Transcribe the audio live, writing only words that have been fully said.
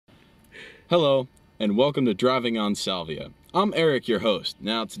Hello, and welcome to Driving on Salvia. I'm Eric, your host.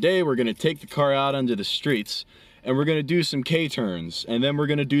 Now today we're going to take the car out onto the streets, and we're going to do some K-turns, and then we're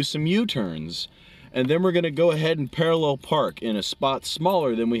going to do some U-turns, and then we're going to go ahead and parallel park in a spot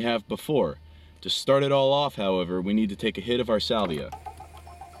smaller than we have before. To start it all off, however, we need to take a hit of our salvia.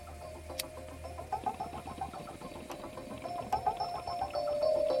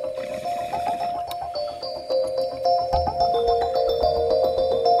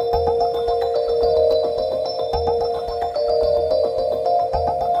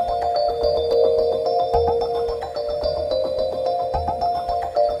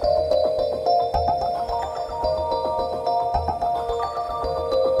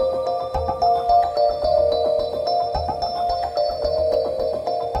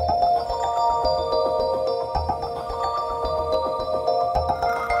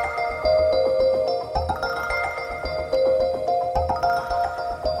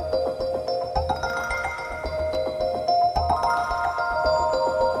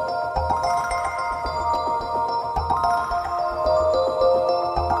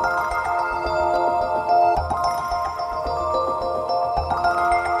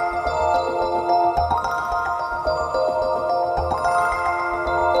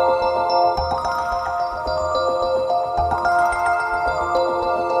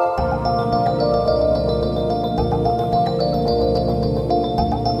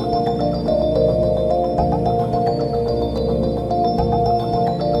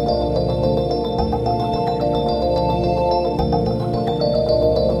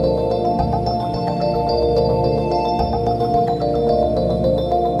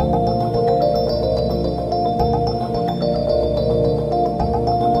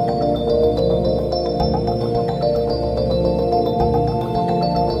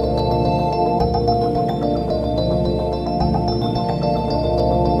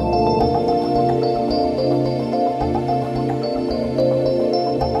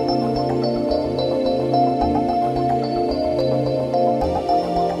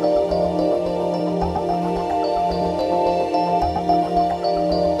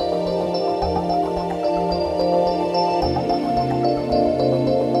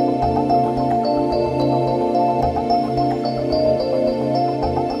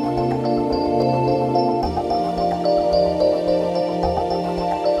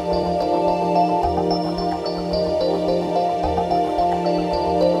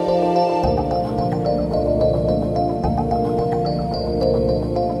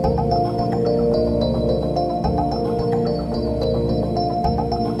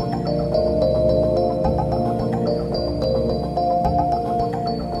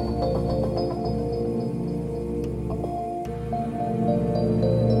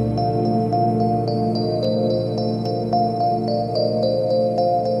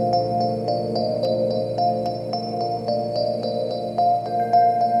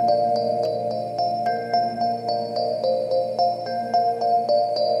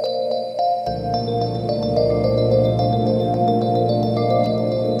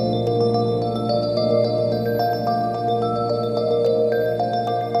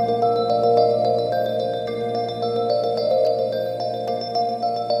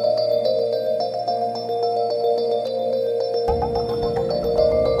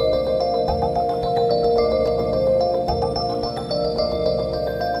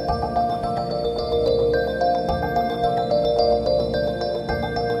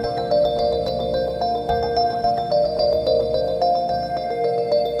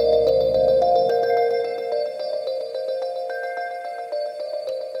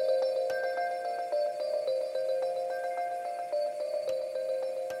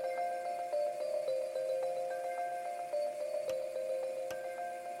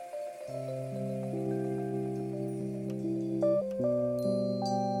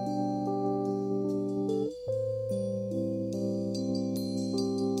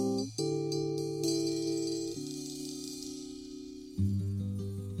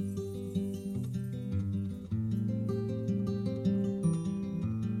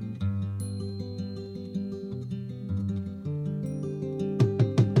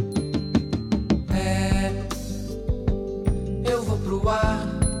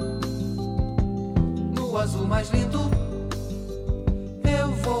 Azul mais lindo,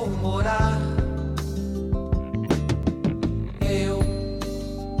 eu vou morar. Eu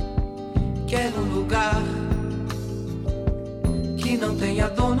quero um lugar que não tenha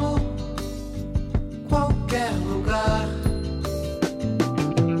dono, qualquer lugar.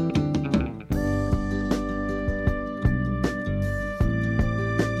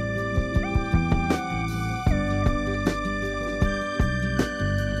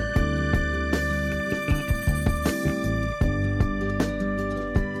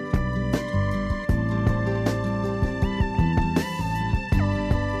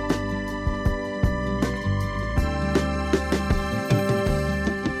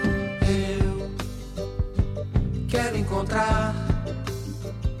 encontrar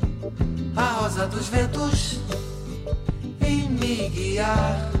a rosa dos ventos e me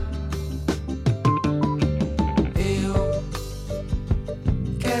guiar. Eu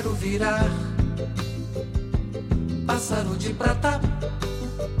quero virar pássaro de prata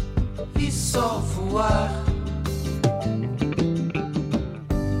e só voar.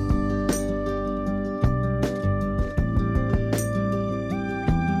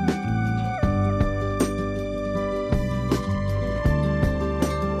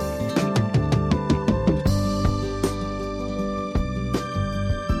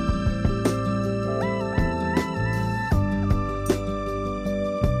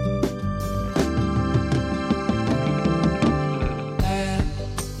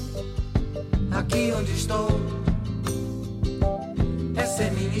 Aqui onde estou, essa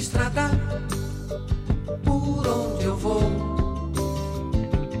é minha estrada, por onde eu vou.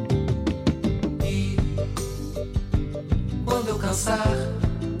 E quando eu cansar,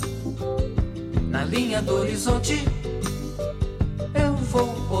 na linha do horizonte, eu vou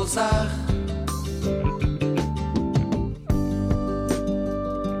pousar.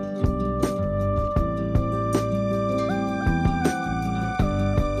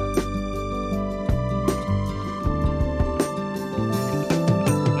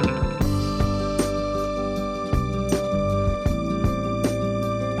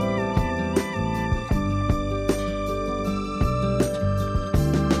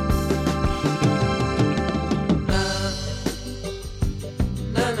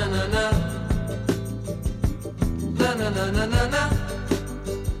 Na na na na.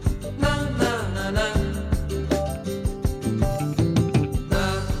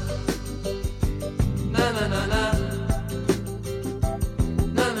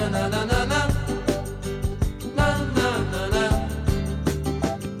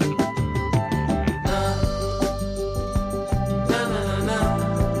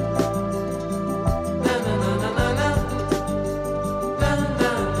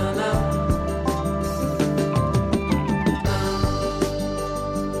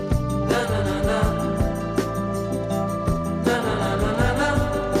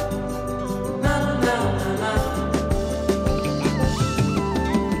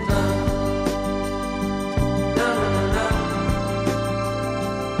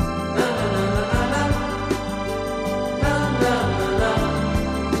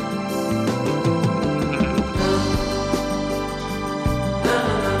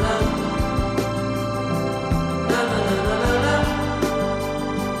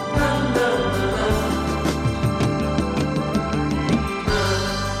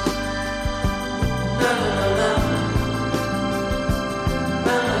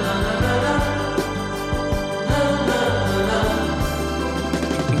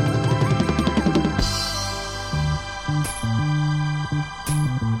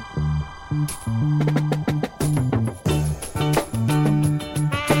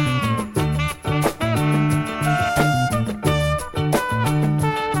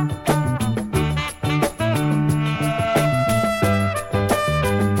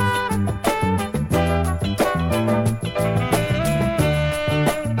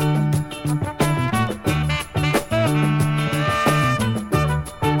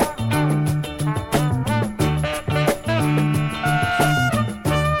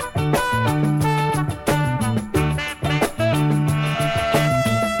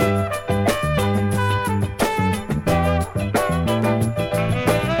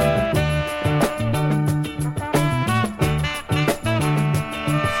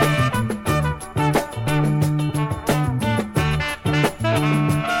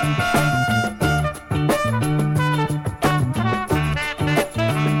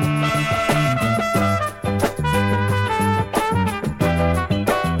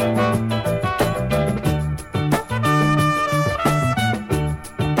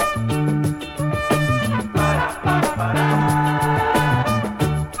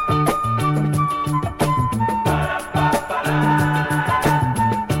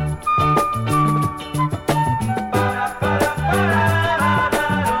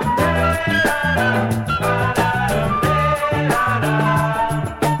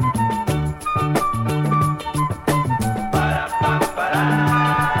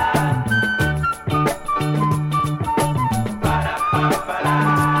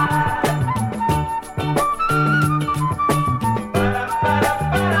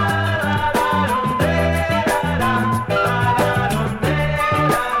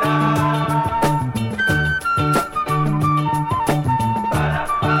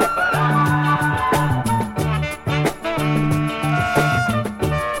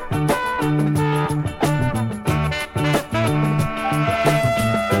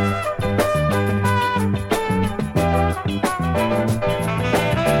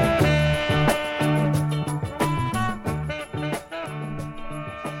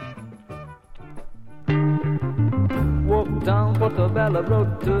 down Portobello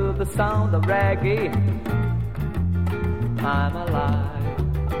Road to the sound of reggae. I'm alive.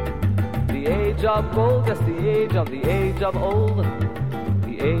 The age of gold, yes, the age of old.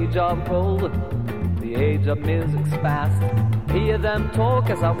 The age of gold, the age of music's past. Hear them talk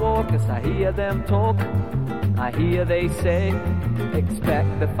as I walk, as I hear them talk. I hear they say,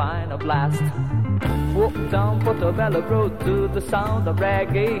 expect the final blast. Walk down Portobello Road to the sound of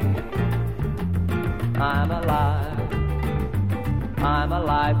reggae. I'm alive. I'm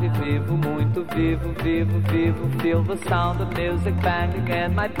alive, vivo, muito vivo, vivo, vivo. Feel the sound of music banging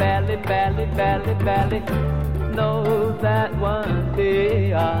in my belly, belly, belly, belly. Know that one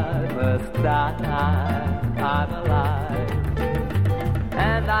day I must die. I'm alive.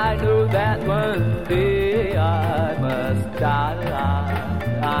 And I know that one day I must die.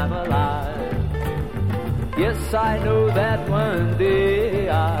 I'm alive. Yes, I know that one day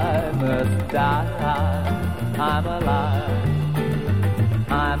I must die. I'm alive.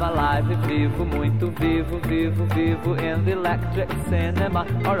 I'm alive, vivo, muito vivo, vivo, vivo. In the electric cinema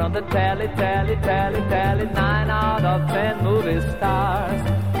or on the telly, telly, telly, telly. 9 out of 10 movie stars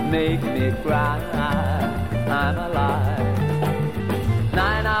make me cry. I'm alive.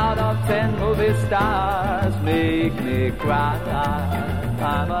 9 out of 10 movie stars make me cry.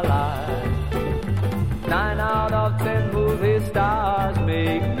 I'm alive. 9 out of 10 movie stars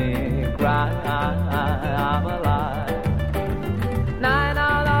make me cry. I'm alive. 9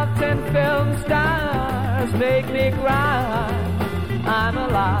 out of 10 film stars make me cry. I'm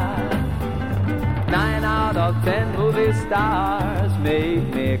alive. 9 out of 10 movie stars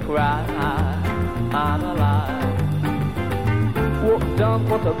make me cry. I'm alive. Walk down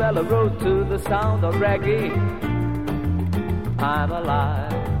Portobello Road to the sound of reggae. I'm alive.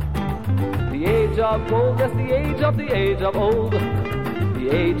 The age of gold, yes, the age of old. The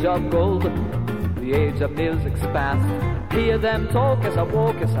age of gold, the age of music's past. Hear them talk as I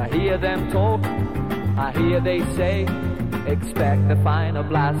walk, as I hear them talk. I hear they say, expect the final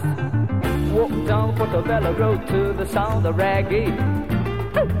blast. Walk down Portobello Road to the sound of reggae.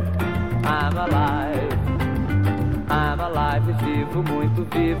 I'm alive. I'm alive, vivo, muito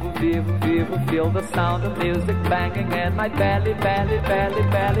vivo, vivo, vivo. Feel the sound of music banging in my belly, belly, belly,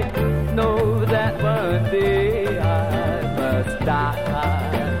 belly. Know that one day I must die.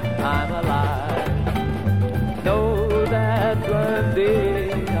 I'm alive. Know that one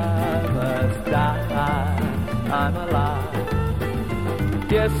day I must die. I'm alive.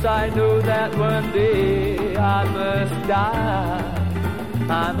 Yes, I know that one day I must die.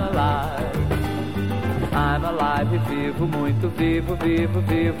 I'm alive. I'm alive, vivo, muito vivo, vivo,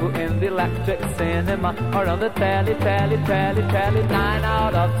 vivo. In the electric cinema or on the telly, telly, telly, telly. 9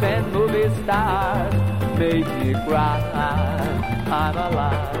 out of 10 movie stars make me cry. I'm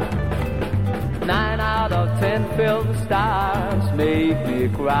alive. 9 out of 10 film stars make me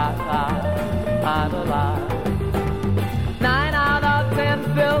cry. I'm alive. 9 out of 10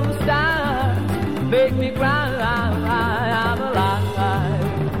 film stars make me cry. I'm alive.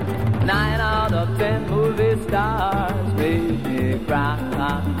 9 out of 10 movie stars make me cry.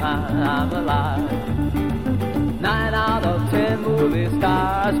 I'm alive. 9 out of 10 movie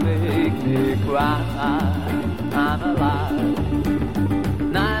stars make me cry. I'm alive.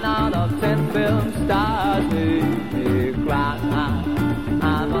 9 out of 10 film stars make me cry.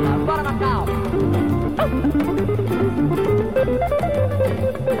 I'm alive. What about now?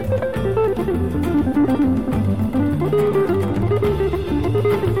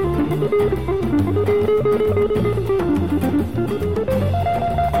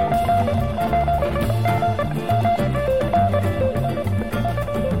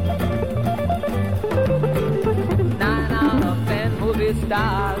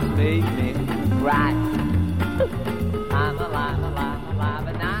 Stars make me cry. I'm alive, alive, alive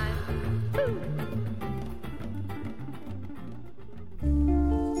at night.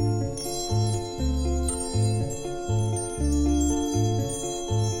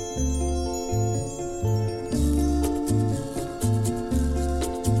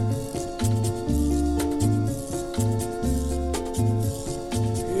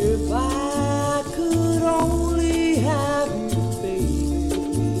 If I could only have you,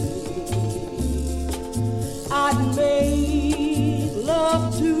 I'd make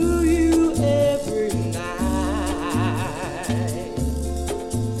love to you every night.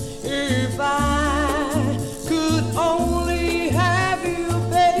 If I could only have you,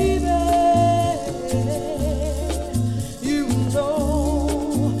 baby, you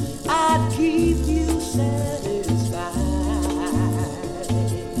know I'd keep you satisfied.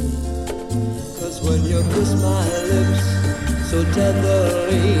 'Cause when you kiss my lips so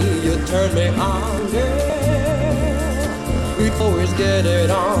tenderly, you turn me on, girl. We always get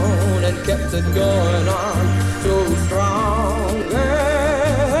it on and kept it going on so strong, girl.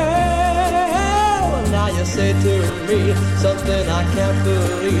 Now you say to me something I can't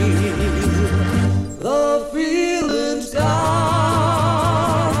believe. The feeling's gone.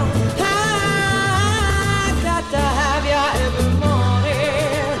 I got to have you every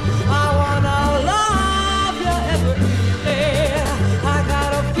morning. I wanna love you every evening. I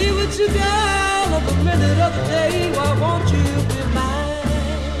gotta be with you, girl, every minute of the day. Why won't you be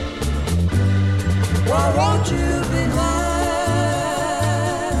mine? Why won't you be mine?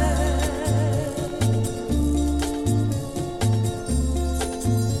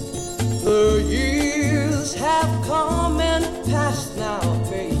 The years have come and passed now,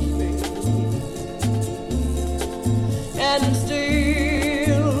 baby, and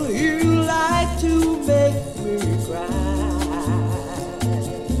still you like to make me cry.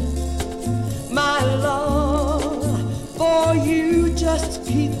 My love for you just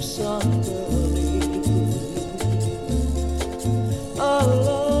keeps on burning. A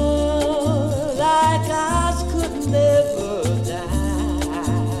love like ours could never die.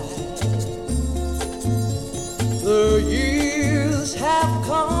 The years have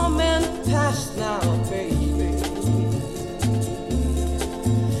come and passed now, baby,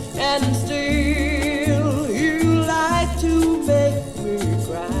 and still you like to make me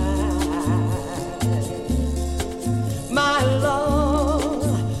cry. My love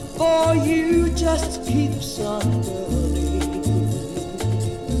for you just keeps on burning.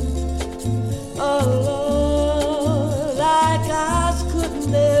 A love like ours could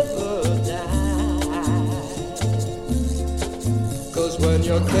never die. 'Cause when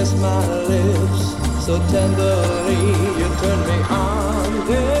you kiss my lips so tenderly, you turn me on,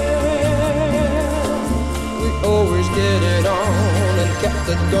 girl. We always get it on and kept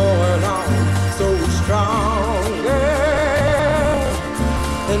it going on so strong, girl.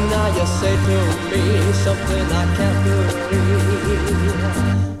 And now you say to me something I can't believe.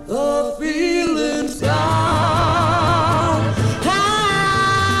 The feeling's gone. I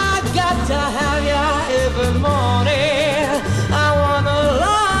got to have you every morning. I wanna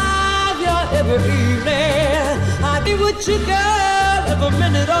love you every evening. I'll be with you, girl, every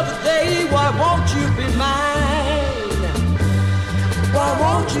minute of the day. Why won't you be mine? Why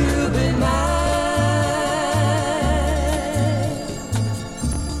won't you be mine?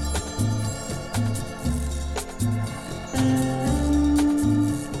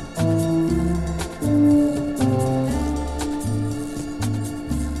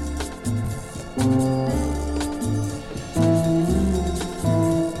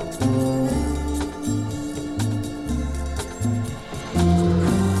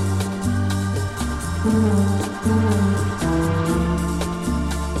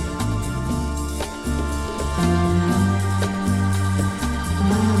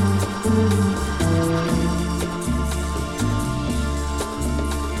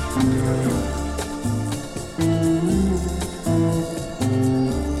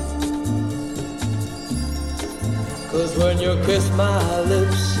 When you kiss my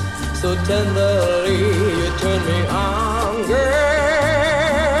lips so tenderly, you turn me on,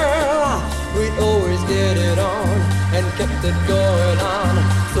 girl. We always get it on and kept it going on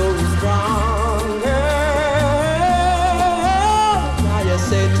so strong, girl. Now you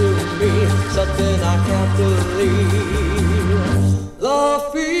say to me something I can't believe. The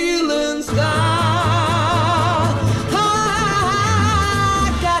feeling's gone. I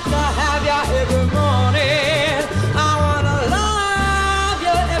got to have you every morning.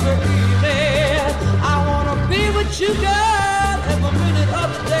 You girl, every minute of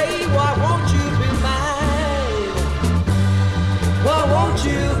the day. Why won't you be mine? Why won't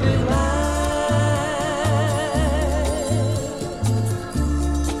you be mine?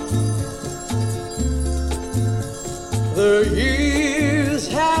 The years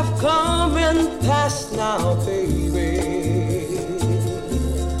have come and passed now, baby,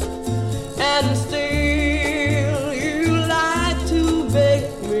 and still you like to make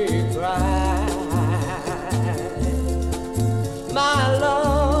me cry. My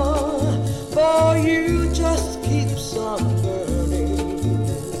love for you just keeps on burning.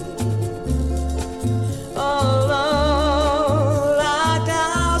 A love like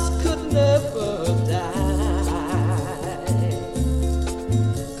ours could never die.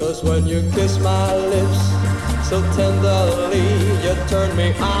 'Cause when you kiss my lips so tenderly, you turn me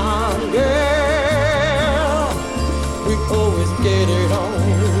on, girl. We always get it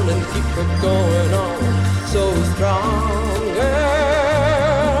on and keep it going on so strong,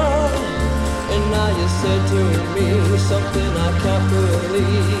 girl. And now you said to me something I can't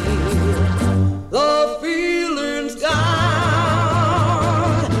believe. The feeling's gone.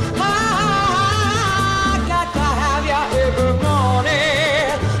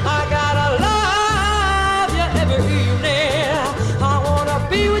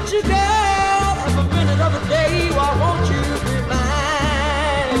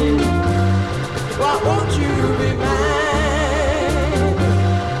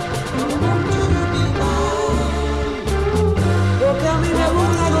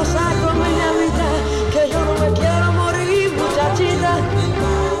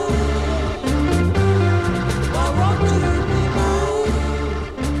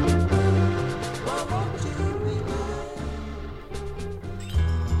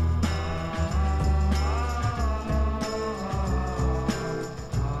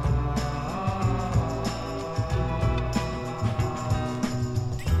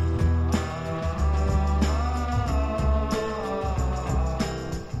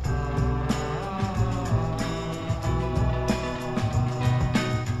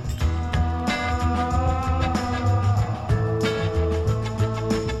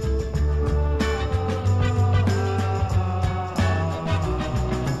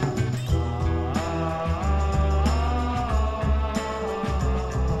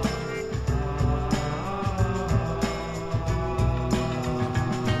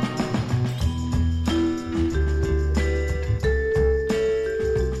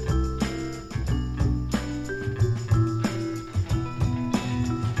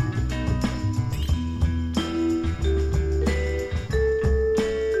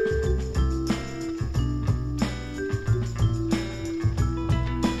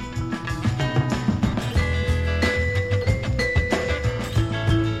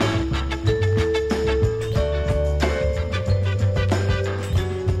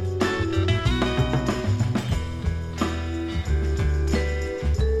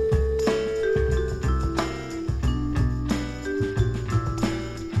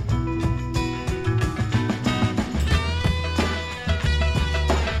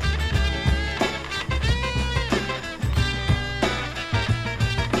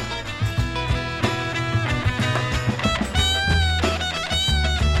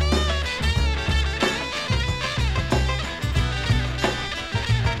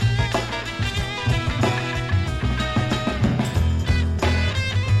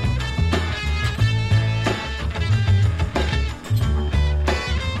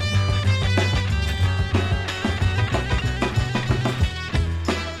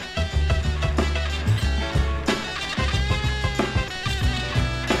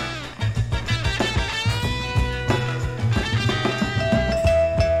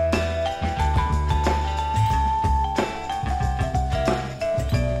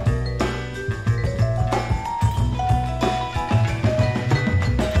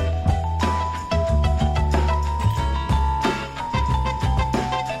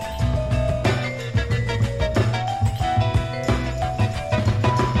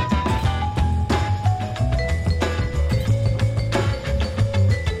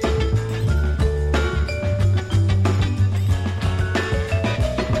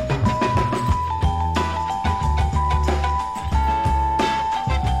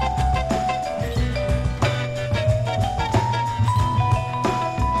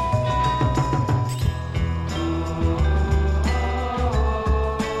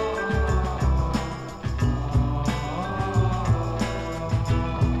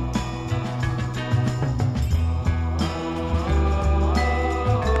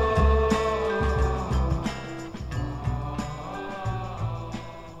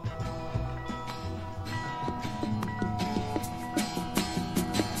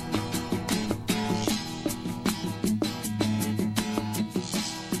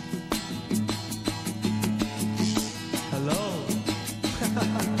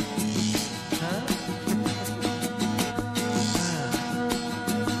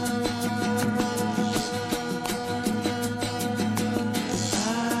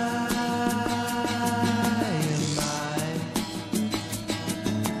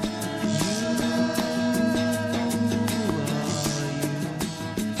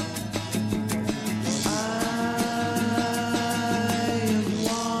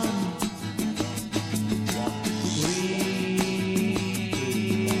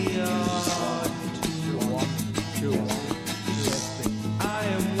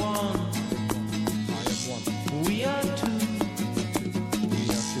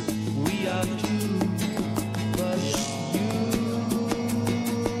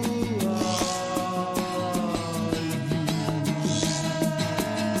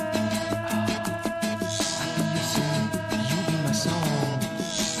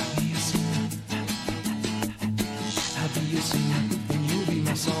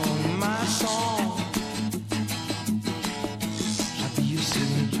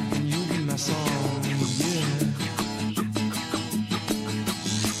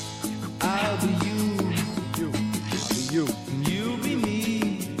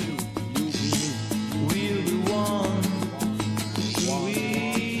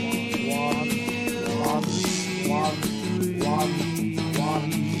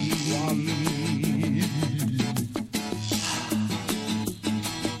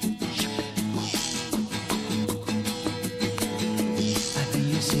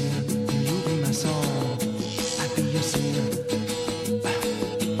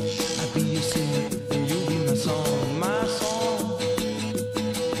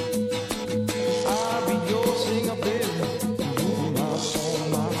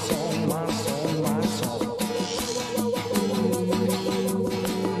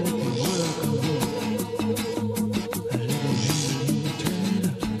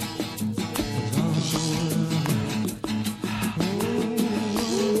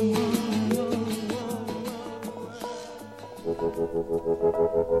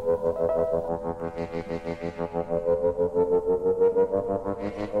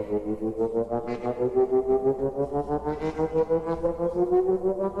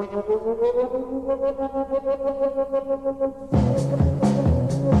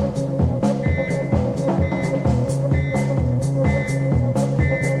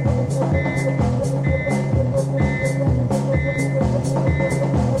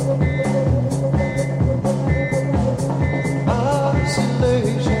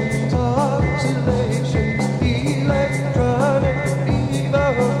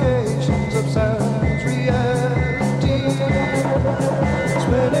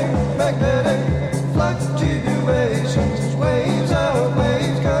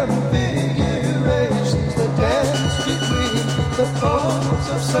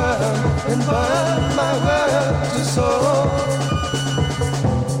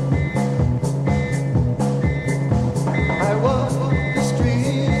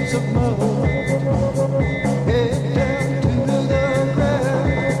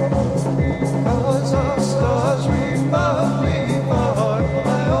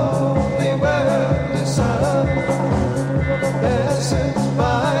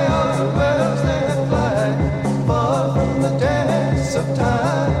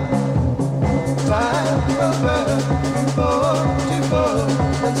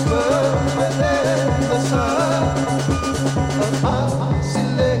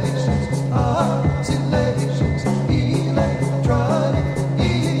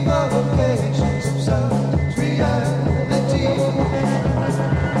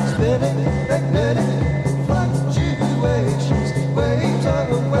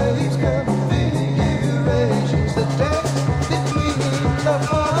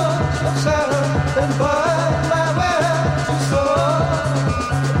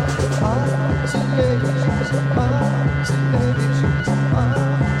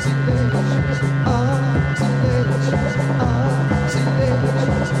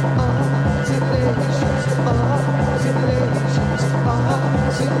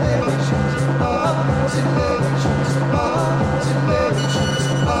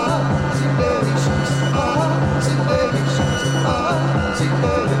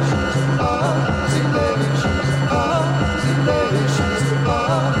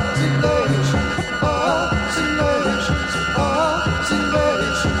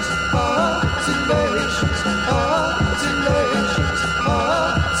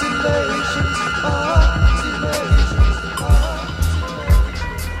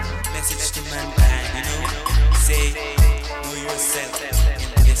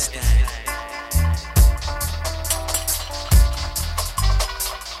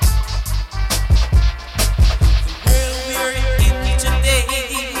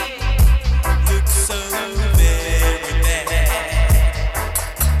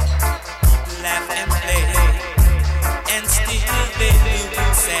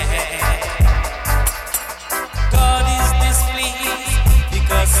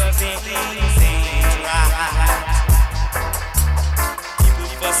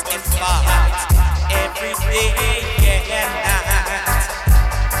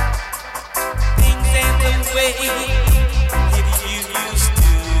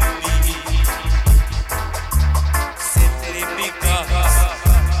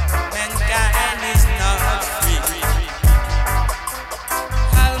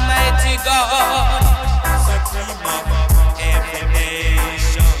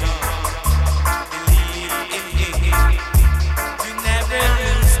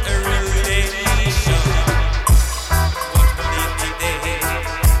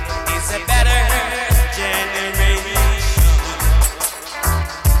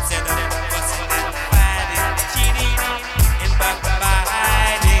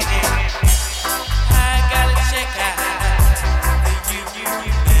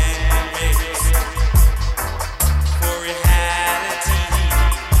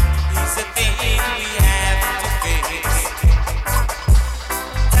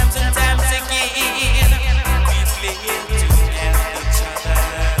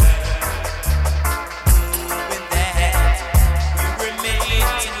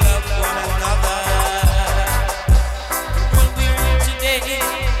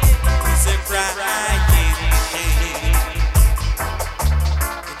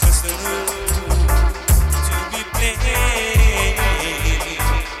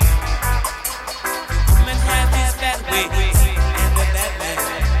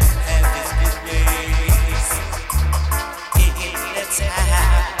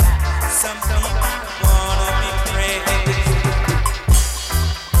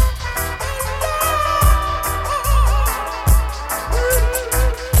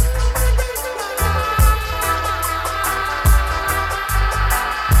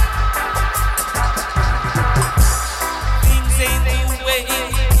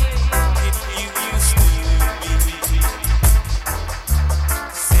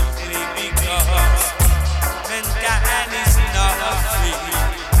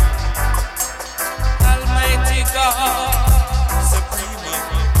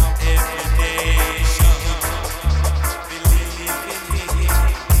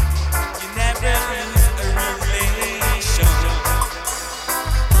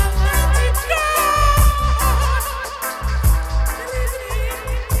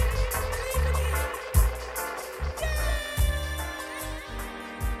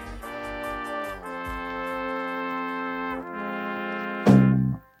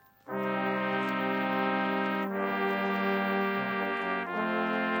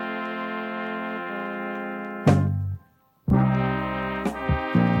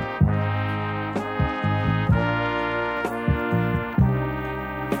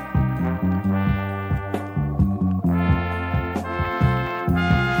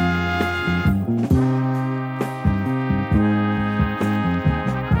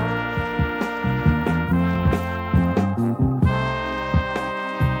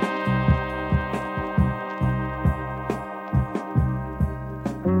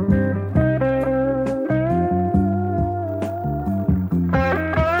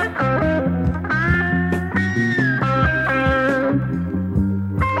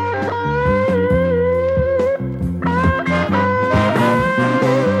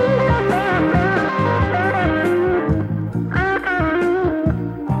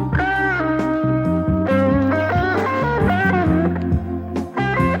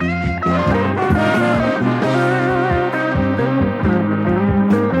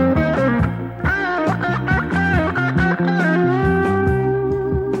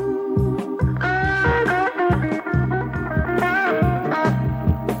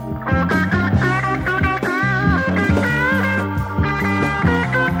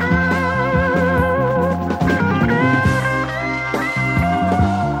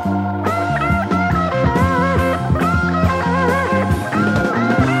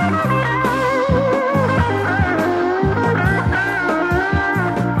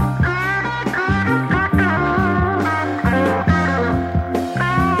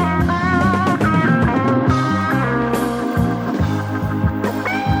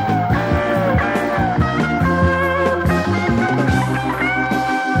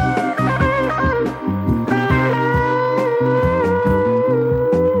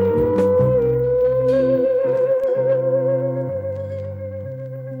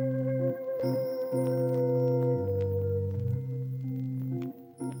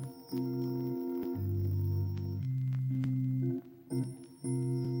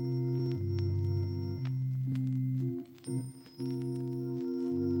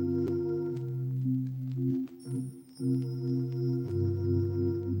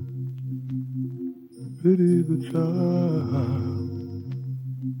 Pity the child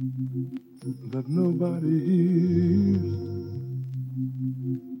that nobody hears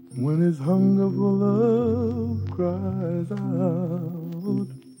when his hunger for love cries out.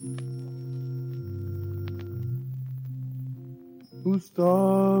 Who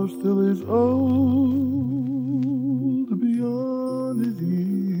starves till he's old beyond his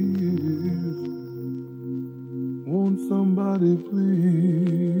years. Won't somebody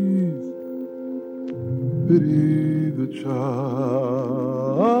please pity the child?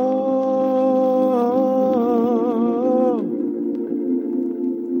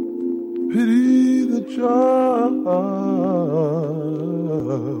 Pity the child.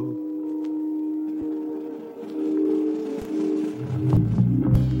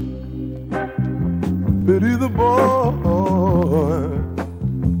 Pity the boy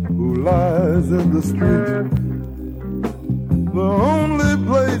who lies in the street, the only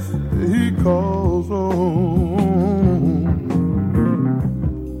place he calls home,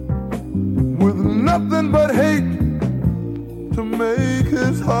 with nothing but hate to make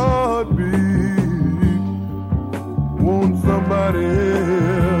his heart beat. Won't somebody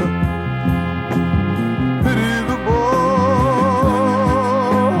pity the boy?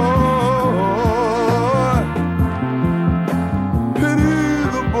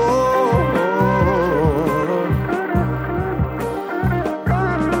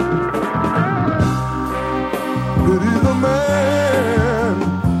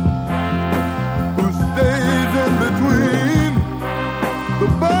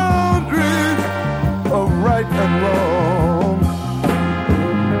 And wrong.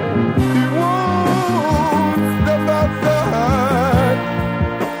 He won't step outside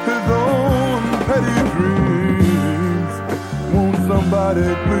his own petty dreams. Won't somebody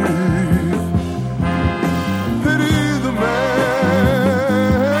please pity the man?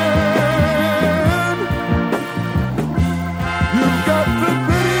 You've got to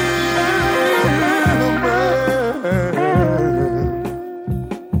pity the man.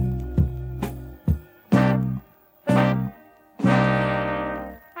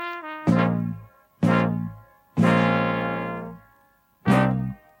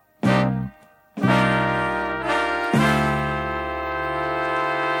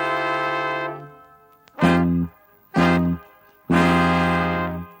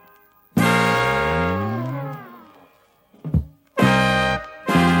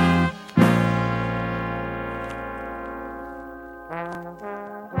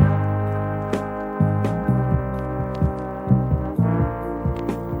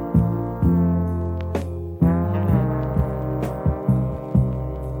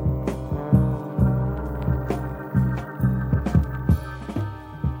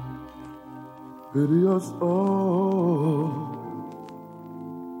 Pity us all,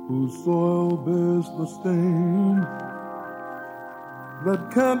 whose soil bears the stain that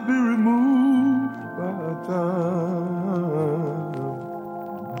can't be removed by time,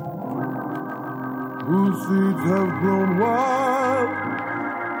 whose seeds have grown wild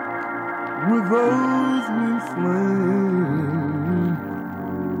with those we've slain.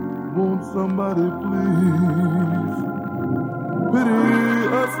 Won't somebody please pity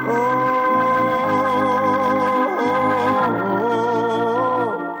us all?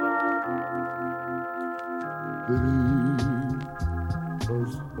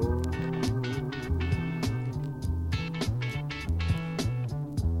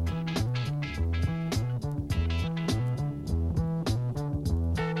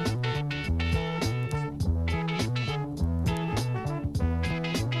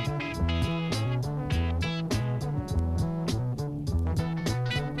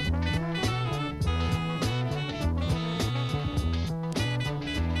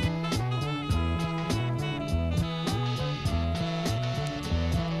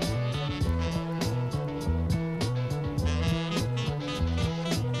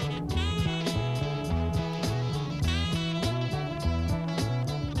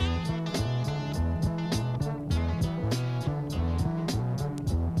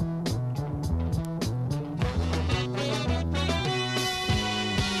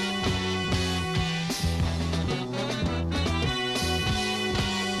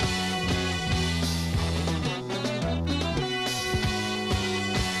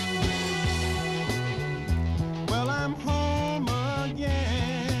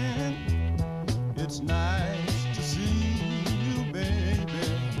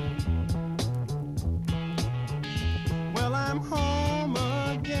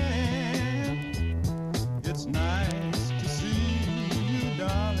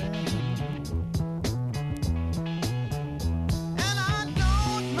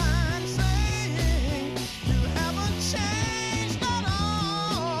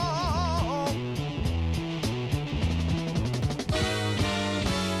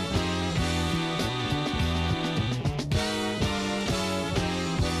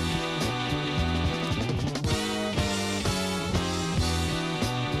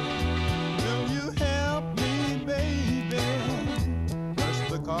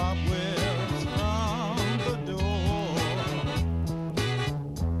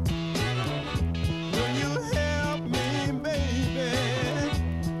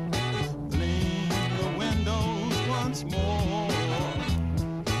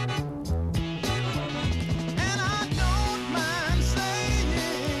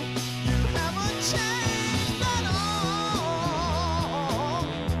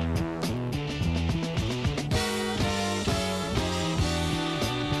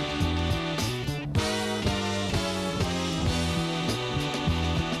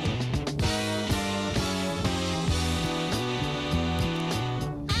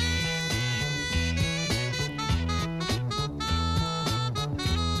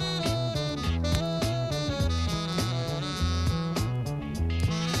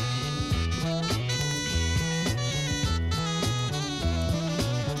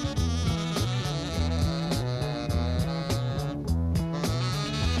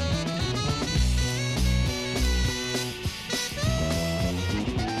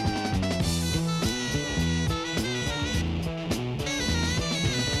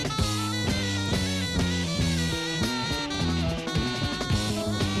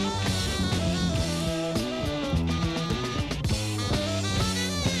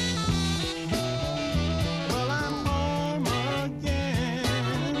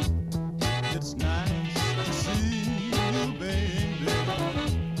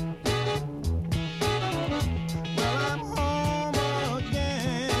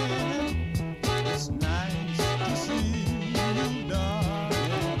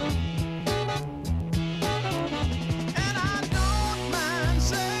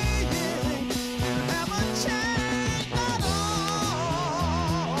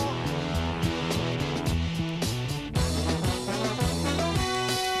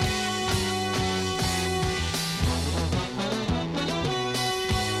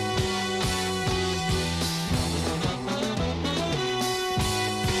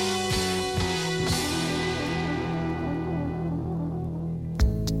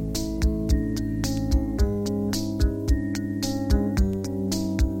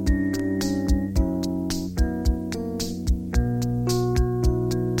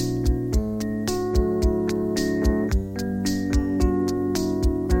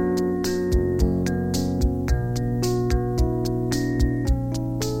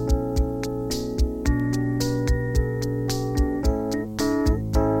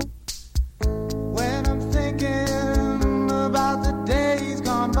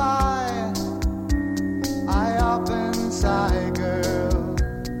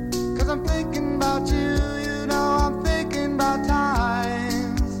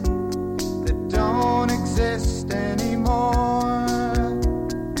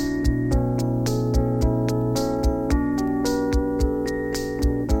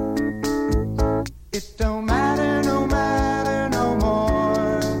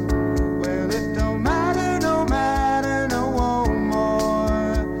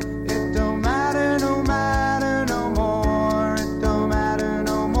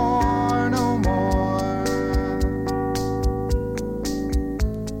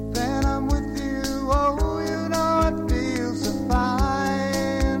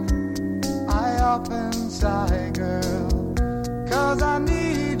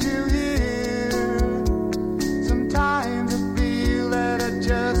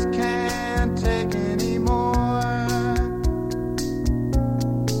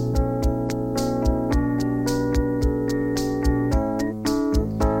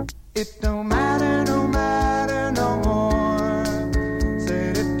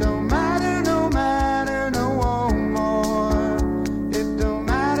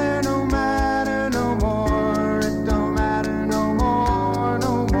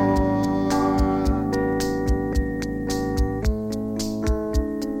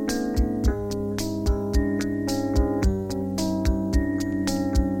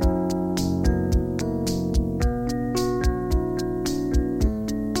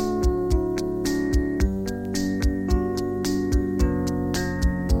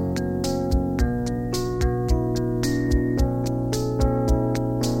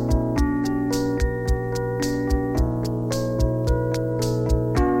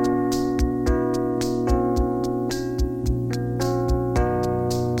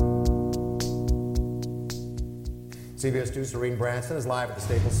 CBS 2's Serene Branson is live at the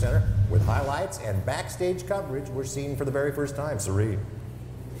Staples Center with highlights and backstage coverage we're seeing for the very first time. Serene.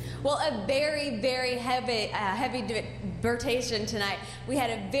 Well, a very, very heavy debatation tonight. We had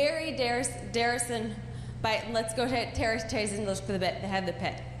a very Darrison, but let's go to Terry's English for the bit. They have the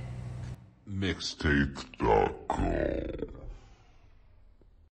pit. Mixtape.com